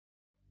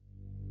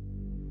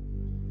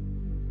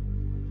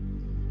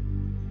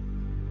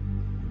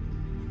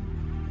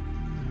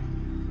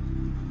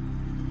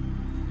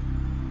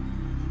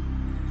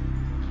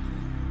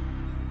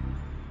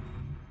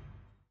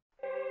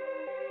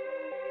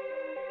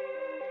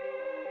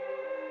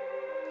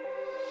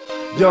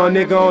Young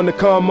nigga on the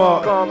come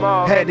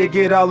up. Had to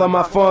get all of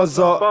my funds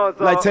up.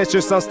 Like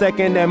Tetris, I'm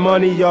stacking that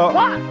money up.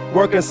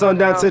 Working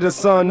sundown to the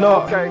sun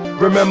up.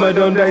 Remember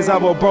them days I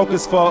was broke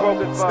as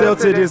fuck. Still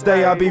to this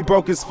day I be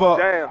broke as fuck.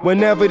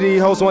 Whenever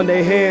these hoes want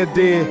their hair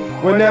did,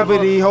 whenever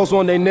these hoes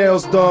want their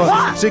nails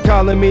done, she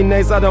calling me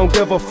names, I don't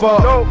give a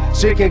fuck.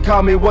 She can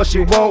call me what she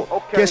want.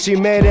 Guess she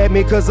mad at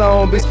me cause I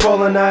don't be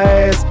spoiling her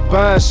ass.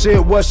 Buying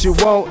shit what she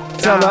want.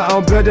 Tell her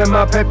I'm building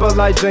my paper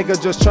like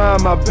Jenga, just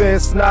trying my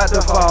best not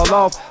to fall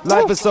off.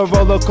 Life is a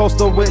roller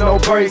coaster with no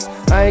brakes.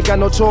 I ain't got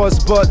no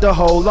choice but to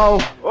hold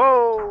on.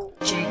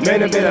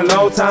 Man, it been a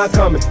long time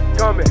coming.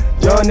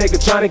 Young nigga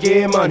tryna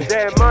get money.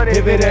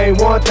 If it ain't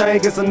one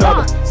thing, it's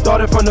another.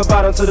 Started from the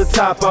bottom to the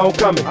top, I'm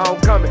coming.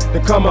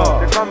 Then come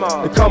on,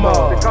 then come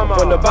on.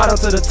 From the bottom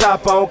to the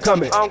top, I'm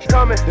coming.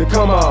 Then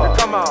come on,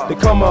 then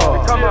come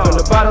on. From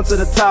the bottom to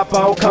the top,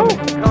 I'm coming.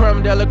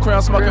 Creme de la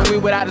creme, smoking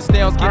weed without the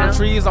stems. Getting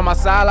trees on my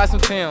side like some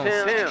Timbs.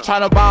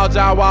 Tryna ball,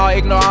 jaw wall,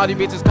 ignore all these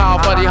bitches call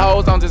for these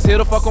hoes. I'm just here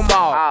to fuck them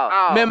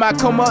all. Man, I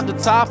come up the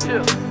top.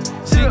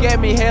 She gave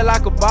me head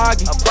like a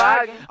bargain.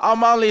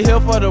 I'm only here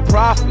for the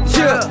profit.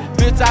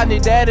 Bitch, I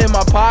need that in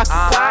my pocket.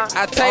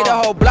 I take the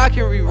whole block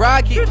and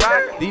re-rock it.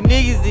 These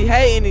niggas, they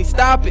hating, they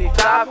stop it.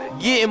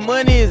 Getting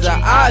money is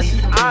an option.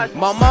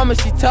 My mama,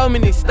 she told me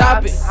to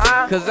stop it.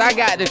 Cause I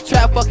got the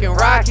trap fucking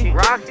rocking.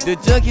 The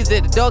junkies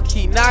at the door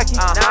keep knocking.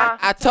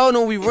 I told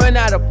them we run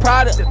out of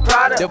product.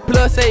 The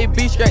plug say it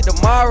be straight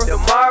tomorrow.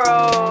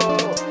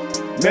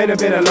 Man, it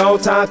been a long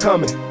time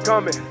coming.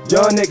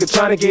 Young nigga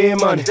tryna get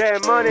money.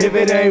 If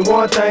it ain't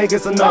one thing,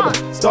 it's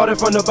another. Started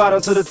from the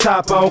bottom to the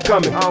top, I'm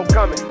coming.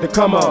 Then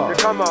come on,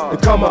 then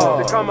come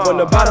on. From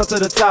the bottom to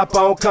the top,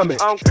 I'm coming.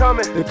 Then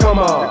come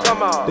on,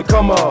 then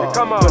come on.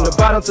 From the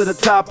bottom to the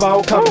top,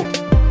 I'm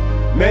coming.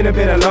 Man, it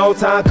been a long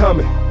time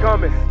coming.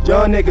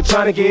 Young nigga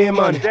tryna get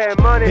money.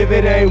 If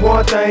it ain't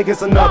one thing,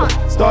 it's another.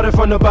 Started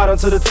from the bottom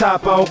to the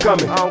top, I'm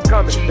coming.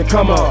 Then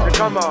come on,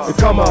 then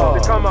come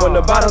on. From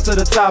the bottom to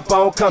the top,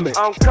 I'm coming.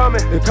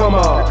 Then come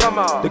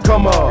on, then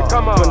come on.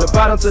 From the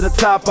bottom to the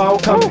top, I'm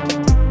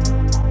coming.